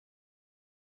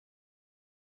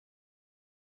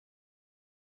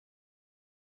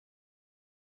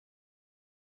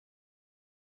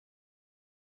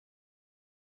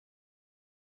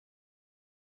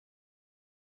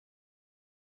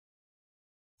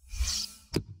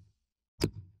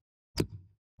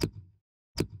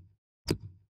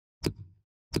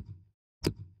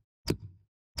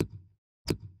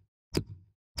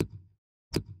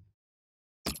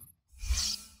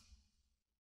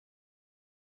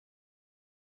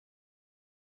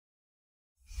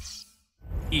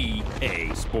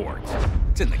EA Sports.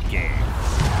 It's in the game.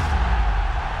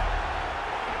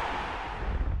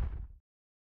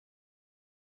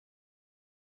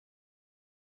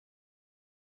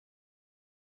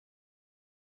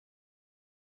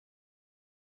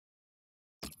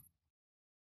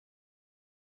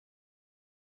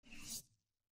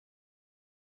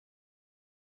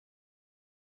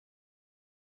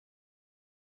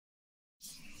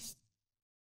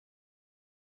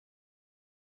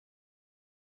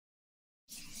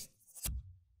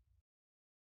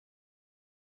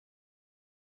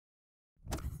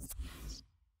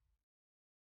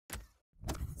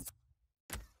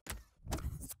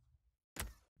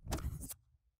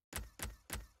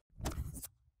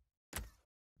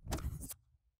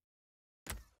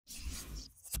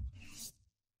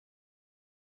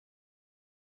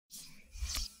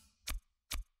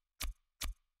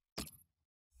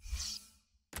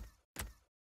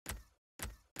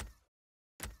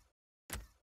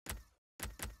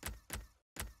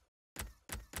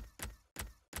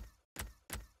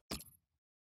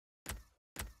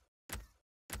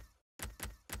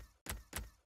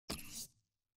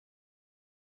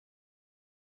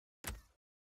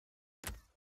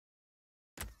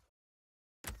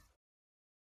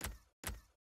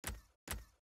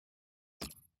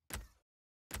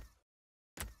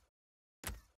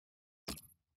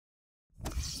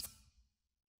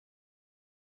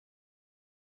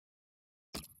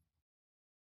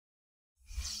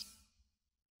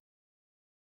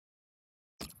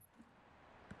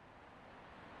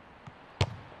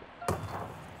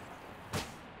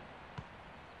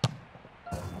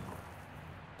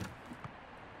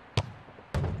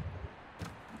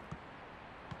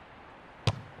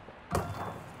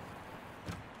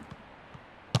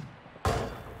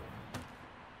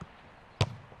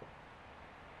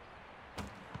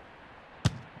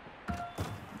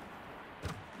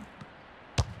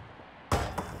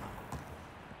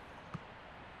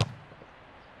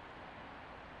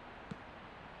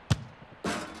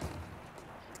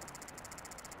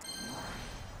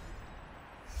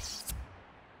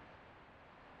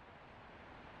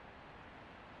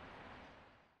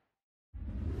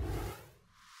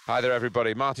 Hi there,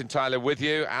 everybody. Martin Tyler with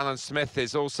you. Alan Smith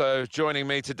is also joining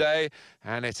me today.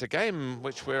 And it's a game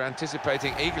which we're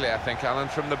anticipating eagerly, I think, Alan,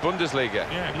 from the Bundesliga.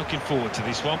 Yeah, looking forward to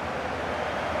this one.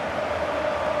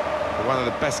 One of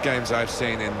the best games I've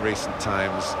seen in recent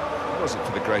times. It wasn't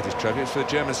for the greatest trophy, it was for the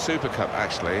German Super Cup,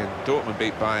 actually. And Dortmund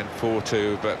beat Bayern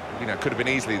 4-2, but, you know, could have been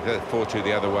easily 4-2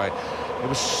 the other way. It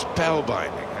was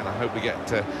spellbinding, and I hope we get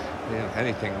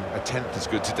anything a tenth as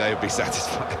good today would be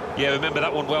satisfying. Yeah, remember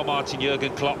that one well, Martin.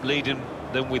 Jurgen Klopp leading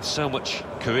them with so much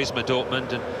charisma,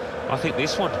 Dortmund, and I think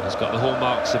this one has got the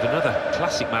hallmarks of another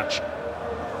classic match.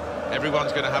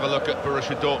 Everyone's going to have a look at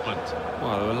Borussia Dortmund.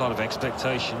 Well, there are a lot of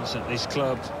expectations at this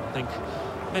club. I think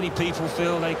many people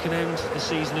feel they can end the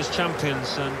season as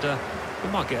champions, and we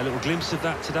might get a little glimpse of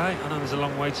that today. I know there's a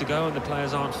long way to go and the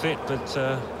players aren't fit, but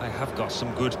they have got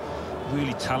some good,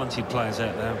 really talented players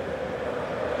out there.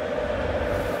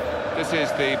 This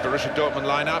is the Borussia Dortmund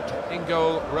lineup. In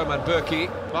goal, Roman Bürki.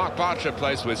 Mark Bartra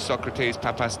plays with Socrates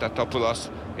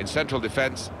Papastatopoulos in central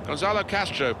defence. Gonzalo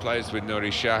Castro plays with Nuri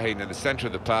Sahin in the centre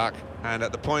of the park. And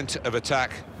at the point of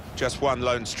attack, just one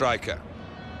lone striker.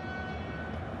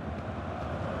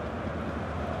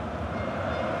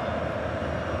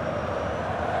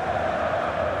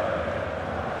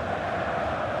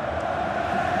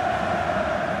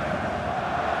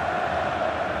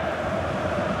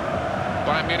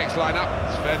 Bayern Munich's lineup.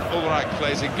 Sven Ulreich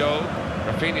plays in goal.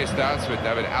 Rafinha starts with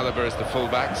David Alaba as the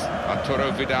fullbacks.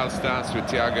 Arturo Vidal starts with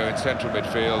Thiago in central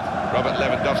midfield. Robert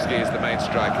Lewandowski is the main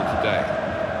striker today.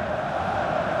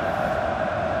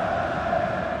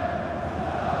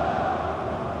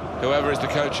 Whoever is the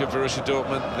coach of Borussia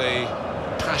Dortmund, the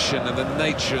passion and the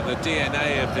nature and the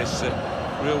DNA of this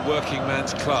real working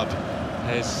man's club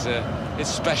is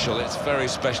special. It's very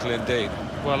special indeed.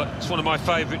 Well, it's one of my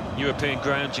favourite European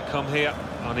grounds. You come here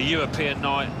on a European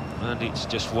night and it's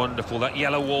just wonderful. That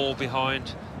yellow wall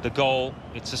behind the goal,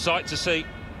 it's a sight to see.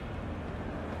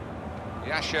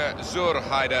 Yasha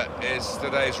Zurheider is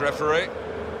today's referee.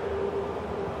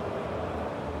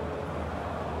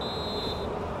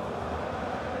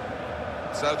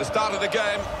 So the start of the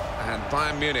game, and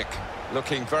Bayern Munich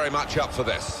looking very much up for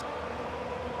this.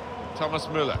 Thomas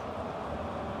Müller.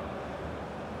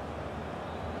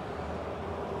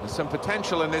 There's some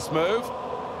potential in this move.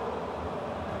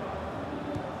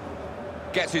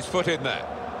 Gets his foot in there.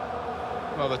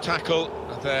 Well, the tackle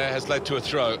there has led to a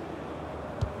throw.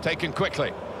 Taken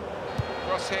quickly.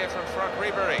 Cross here from Frank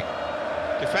Ribery.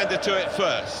 Defender to it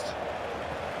first.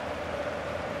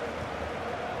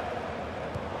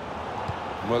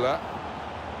 Muller.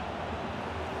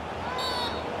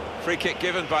 Free kick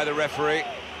given by the referee,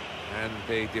 and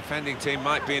the defending team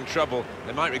might be in trouble.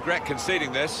 They might regret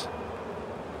conceding this.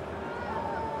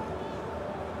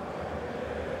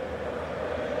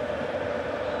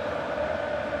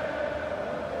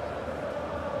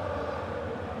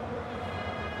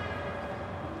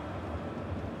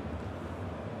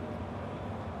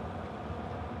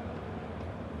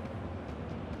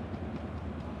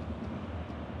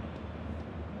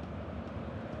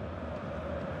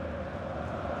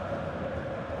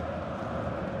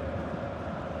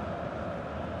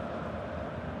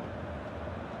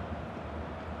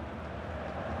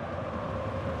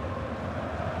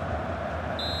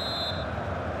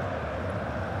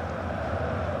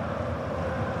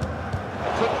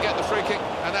 Couldn't get the free kick,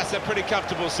 and that's a pretty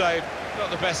comfortable save. Not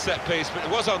the best set piece, but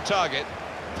it was on target.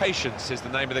 Patience is the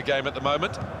name of the game at the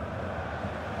moment.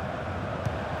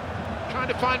 Trying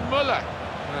to find Muller.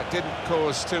 That didn't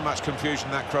cause too much confusion,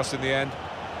 that cross in the end.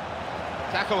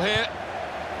 Tackle here.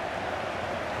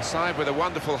 A side with a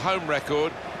wonderful home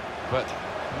record, but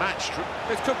matched.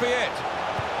 This could be it.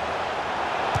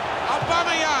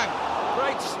 Aubameyang!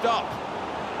 Great stop.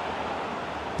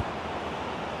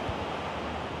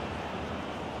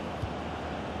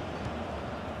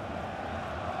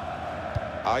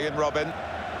 Ian Robin.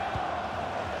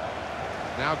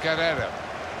 Now Guerrero.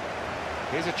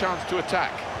 Here's a chance to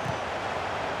attack.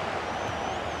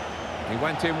 He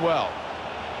went in well.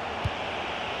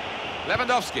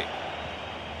 Lewandowski.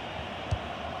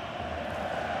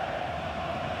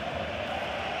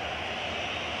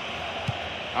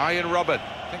 Ian Robin.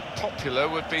 I think popular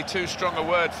would be too strong a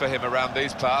word for him around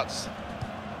these parts.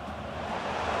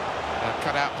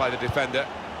 Cut out by the defender.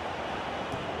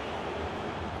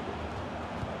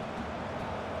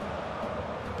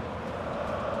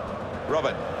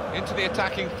 Robin into the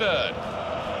attacking third.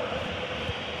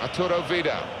 Arturo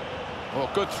Vidal. Oh,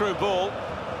 good through ball.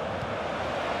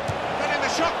 Letting the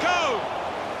shot go!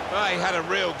 Oh, he had a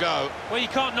real go. Well, you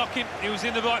can't knock him. He was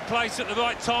in the right place at the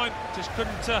right time. Just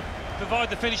couldn't provide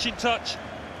the finishing touch.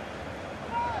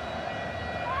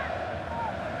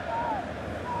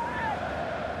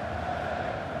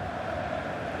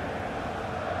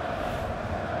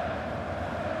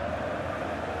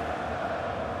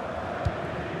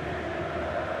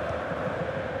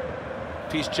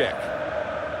 Piszczek.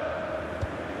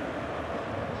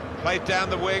 Played down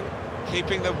the wing,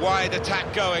 keeping the wide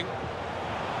attack going.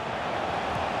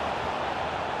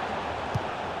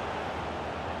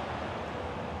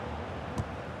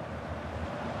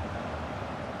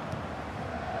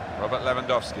 Robert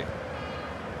Lewandowski.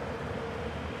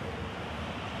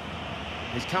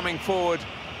 He's coming forward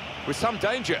with some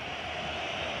danger.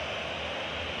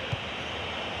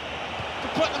 To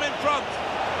put them in front.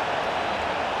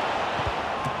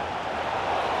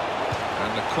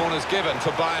 And the corner's given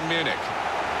for Bayern Munich.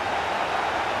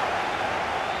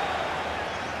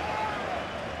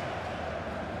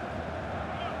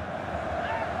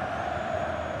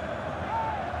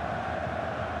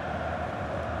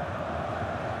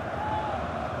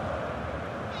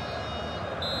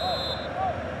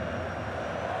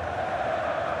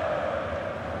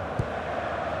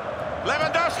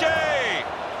 Lewandowski!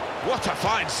 What a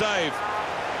fine save.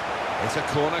 It's a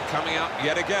corner coming up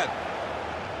yet again.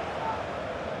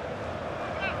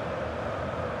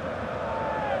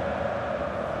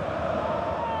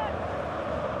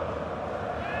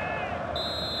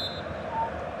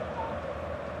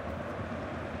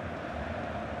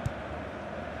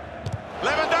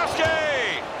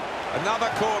 Lewandowski! Another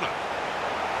corner.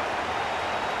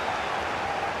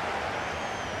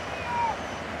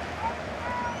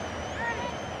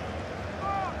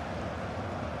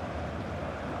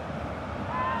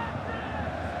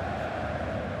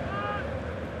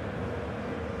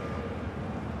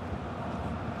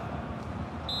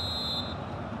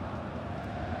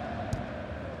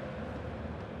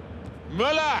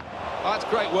 Muller! That's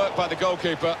great work by the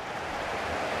goalkeeper.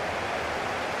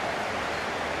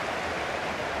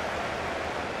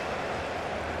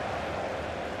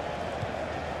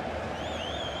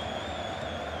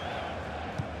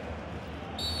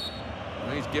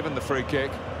 He's given the free kick.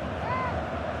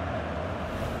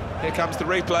 Here comes the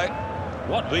replay.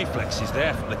 What reflex is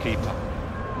there from the keeper?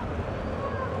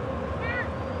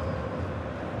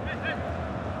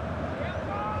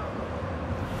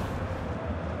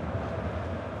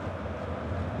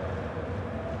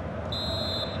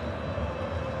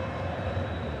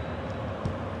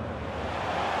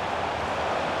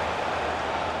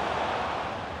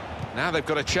 Now they've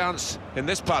got a chance in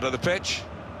this part of the pitch.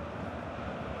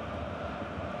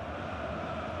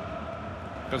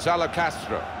 Gonzalo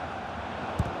Castro.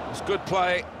 was good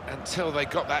play until they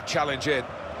got that challenge in.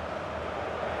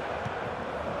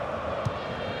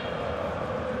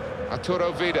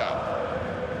 Arturo Vidal.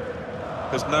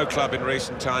 There's no club in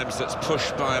recent times that's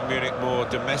pushed Bayern Munich more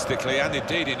domestically and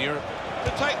indeed in Europe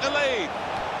to take the lead.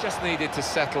 Just needed to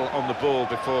settle on the ball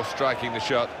before striking the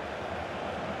shot.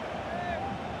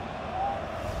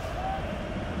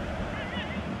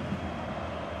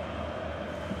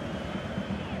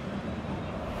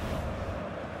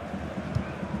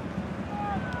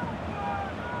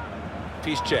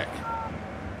 Piszczek.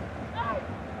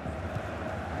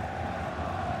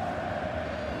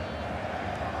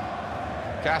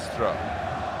 Castro.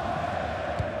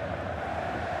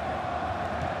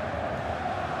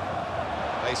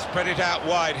 They spread it out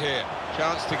wide here.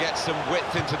 Chance to get some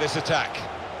width into this attack.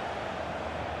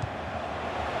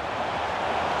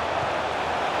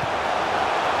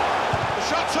 The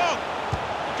shot's on!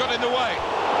 Got in the way.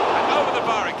 And over the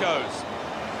bar it goes.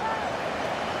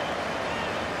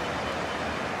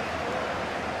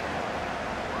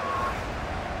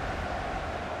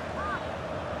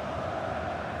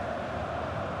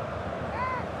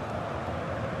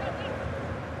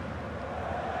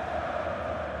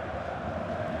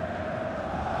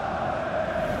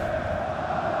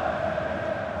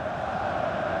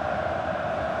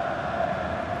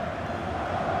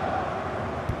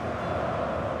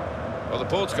 Well, the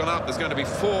board's gone up. There's going to be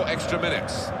 4 extra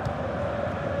minutes.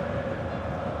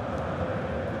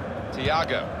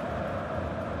 Thiago.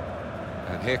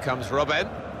 And here comes Robben.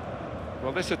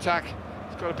 Well, this attack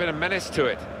has got a bit of menace to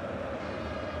it.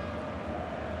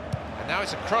 And now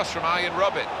it's a cross from Arjen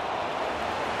Robben.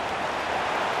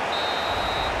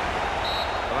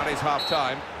 Well, that is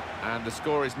half-time, and the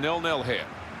score is 0-0 here.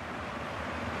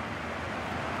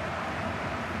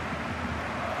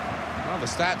 Well, the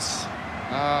stats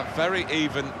are very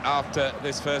even after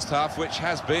this first half, which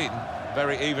has been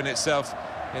very even itself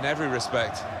in every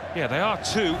respect. Yeah, they are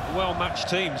two well-matched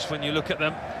teams when you look at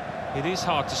them. It is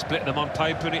hard to split them on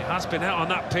paper, and it has been out on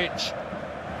that pitch.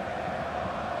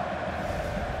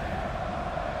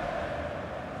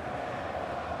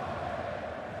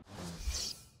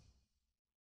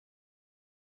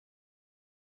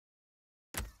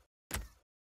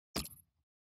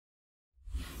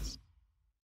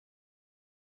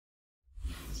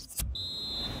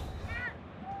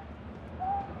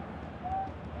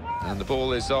 And the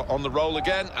ball is on the roll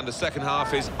again, and the second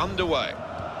half is underway.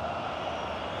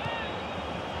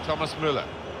 Thomas Müller.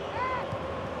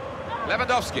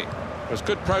 Lewandowski. There's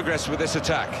good progress with this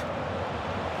attack.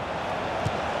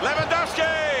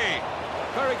 Lewandowski!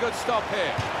 Very good stop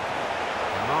here.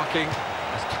 Marking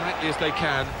as tightly as they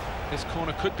can. This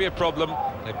corner could be a problem.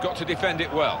 They've got to defend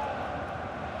it well.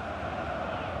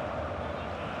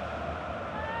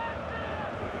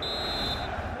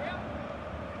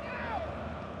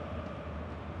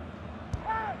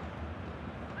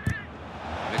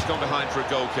 Gone behind for a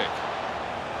goal kick.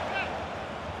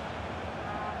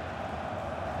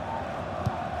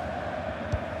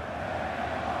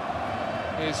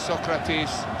 Here's Socrates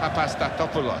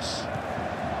Papastatopoulos.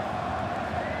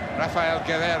 Rafael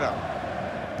Guerreiro.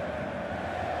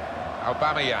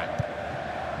 Aubameyang.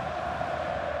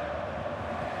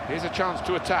 Here's a chance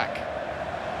to attack.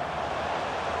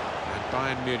 And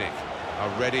Bayern Munich are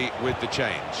ready with the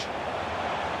change.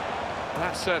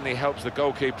 That certainly helps the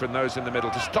goalkeeper and those in the middle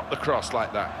to stop the cross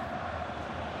like that.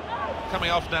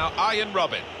 Coming off now, Arjen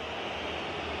Robben.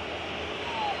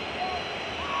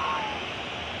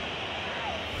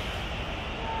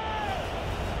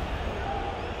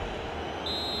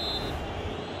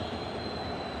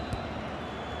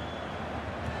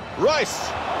 Reus!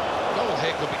 Goal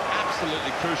here could be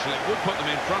absolutely crucial. It would put them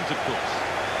in front, of course.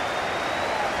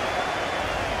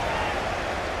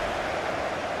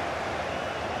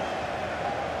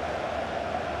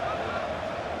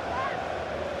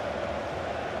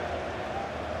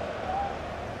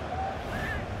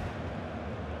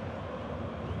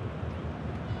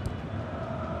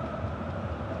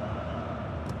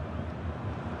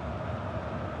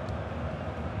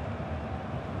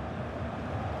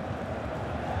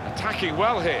 Attacking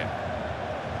well here.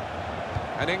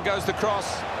 And in goes the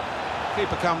cross.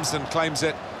 Keeper comes and claims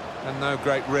it, and no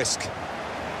great risk.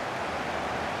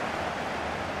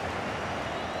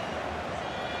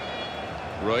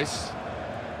 Reus.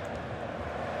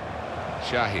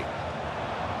 Shahi.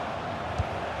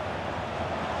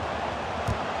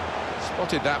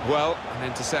 Spotted that well and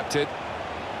intercepted.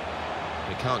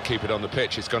 He can't keep it on the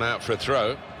pitch. It's gone out for a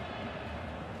throw.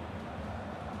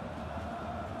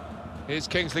 Here's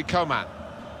Kingsley Coman.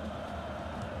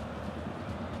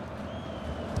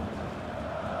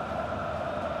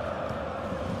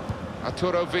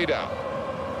 Arturo Vidal.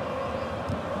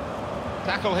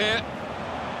 Tackle here.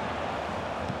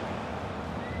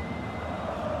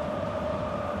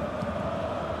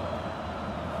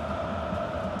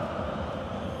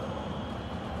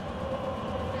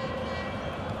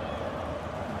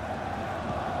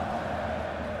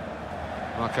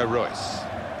 Marco Reus.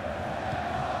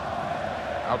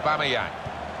 Aubameyang.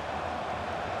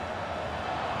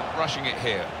 Not rushing it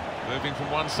here. Moving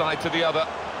from one side to the other.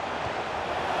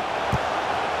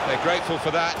 They're grateful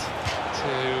for that,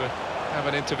 to have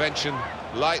an intervention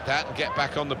like that and get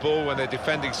back on the ball when they're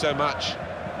defending so much.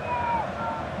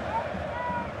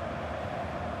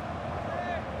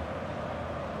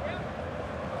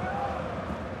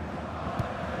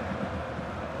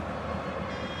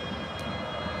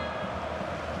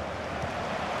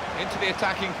 Into the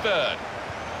attacking third.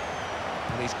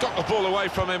 And he's got the ball away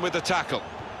from him with the tackle.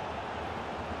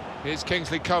 Here's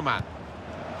Kingsley Coman.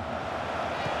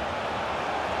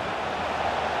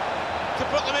 To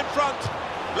put them in front.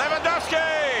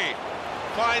 Lewandowski!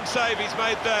 Fine save he's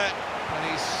made there.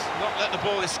 And he's not let the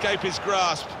ball escape his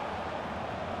grasp.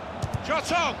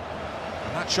 Shot on!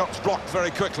 And that shot's blocked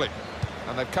very quickly.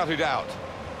 And they've cut it out.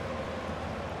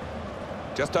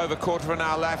 Just over quarter of an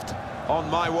hour left on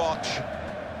my watch.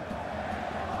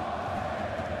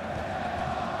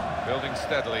 Building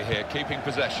steadily here, keeping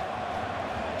possession.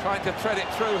 Trying to thread it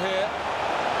through here.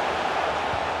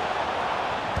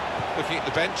 Looking at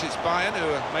the bench, it's Bayern who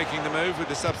are making the move with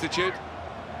the substitute.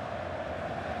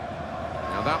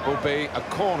 Now that will be a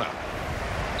corner.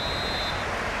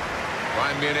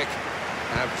 Bayern Munich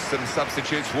have some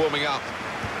substitutes warming up.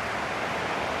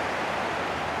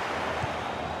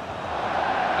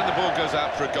 And the ball goes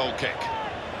out for a goal kick.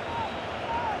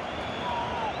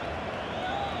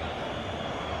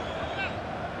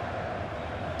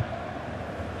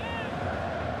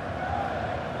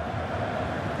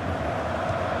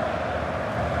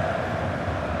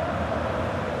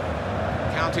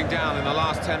 Counting down in the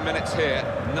last 10 minutes here,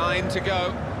 9 to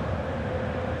go.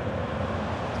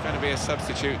 It's going to be a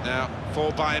substitute now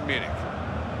for Bayern Munich.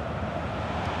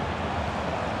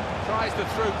 Tries the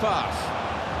through pass.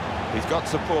 He's got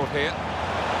support here.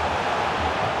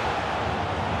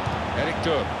 Eric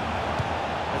Durm.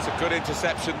 That's a good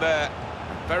interception there.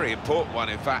 A very important one,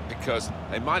 in fact, because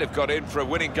they might have got in for a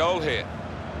winning goal here.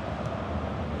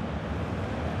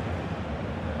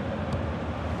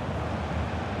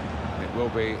 Will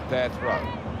be their throw. I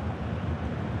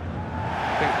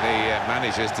think the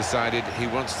manager's decided he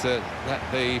wants to let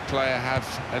the player have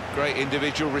a great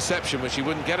individual reception, which he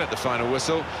wouldn't get at the final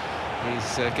whistle.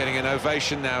 He's getting an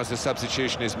ovation now as the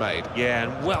substitution is made. Yeah,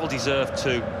 and well-deserved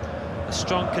too. A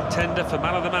strong contender for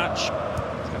man of the match.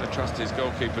 He's going to trust his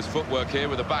goalkeeper's footwork here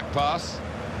with a back pass.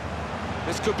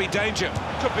 This could be danger.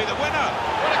 Could be the winner.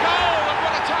 What a goal, and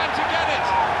what a time to get it!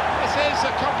 This is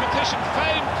a competition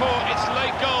famed for its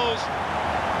late goals.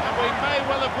 We may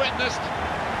well have witnessed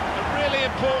a really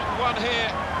important one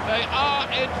here. They are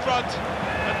in front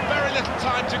and very little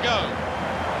time to go.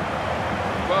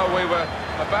 Well, we were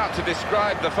about to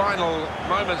describe the final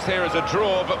moments here as a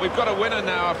draw, but we've got a winner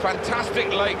now, a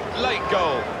fantastic late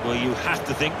goal. Well, you have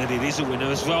to think that it is a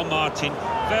winner as well, Martin.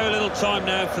 Very little time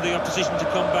now for the opposition to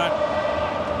come back.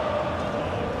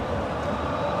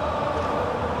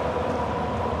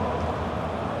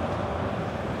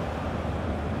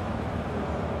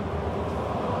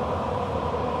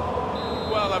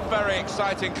 Very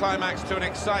exciting climax to an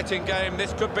exciting game.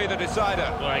 This could be the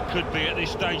decider. Well, it could be at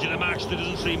this stage of the match. There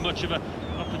doesn't seem much of an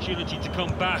opportunity to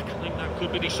come back. I think that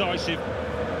could be decisive.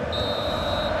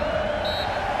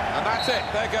 And that's it.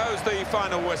 There goes the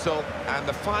final whistle. And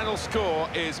the final score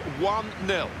is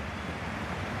 1-0.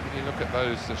 When you look at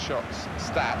those shots,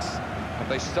 stats, have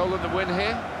they stolen the win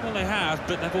here? Well, they have,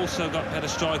 but they've also got better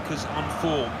strikers on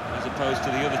form, as opposed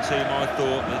to the other team. I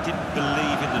thought they didn't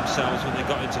believe in themselves when they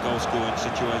got into goal-scoring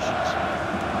situations.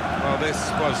 Well, this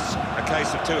was a case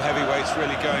of two heavyweights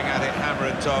really going at it, hammer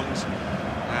and tongs.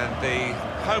 And the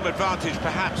home advantage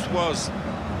perhaps was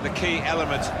the key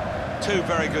element. Two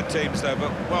very good teams, though,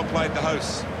 but well played the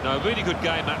hosts. No, really good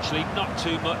game, actually. Not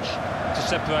too much to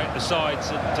separate the sides,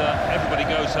 and everybody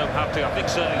goes home happy. I think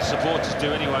certainly the supporters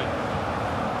do anyway.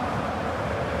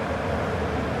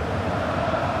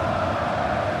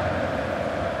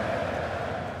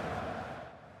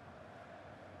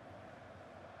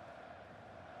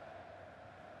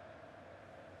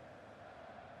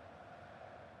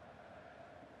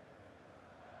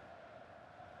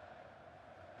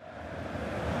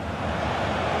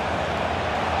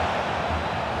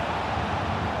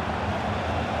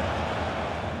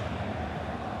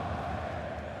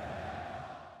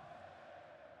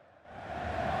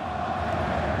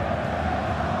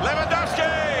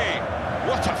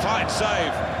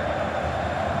 save.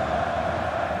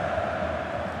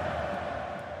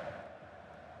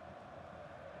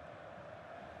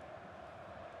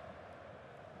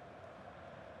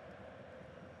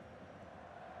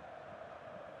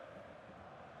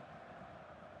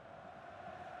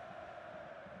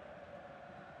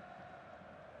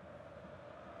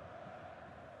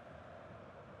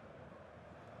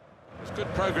 There's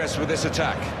good progress with this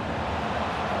attack.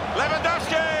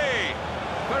 Lewandowski!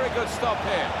 Very good stop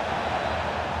here.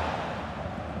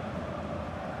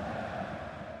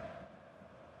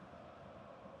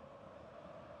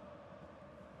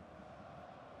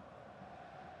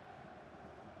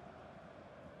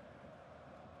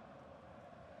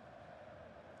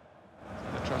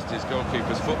 Trust his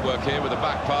goalkeeper's footwork here with a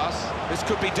back pass. This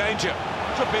could be danger.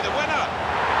 Could be the winner.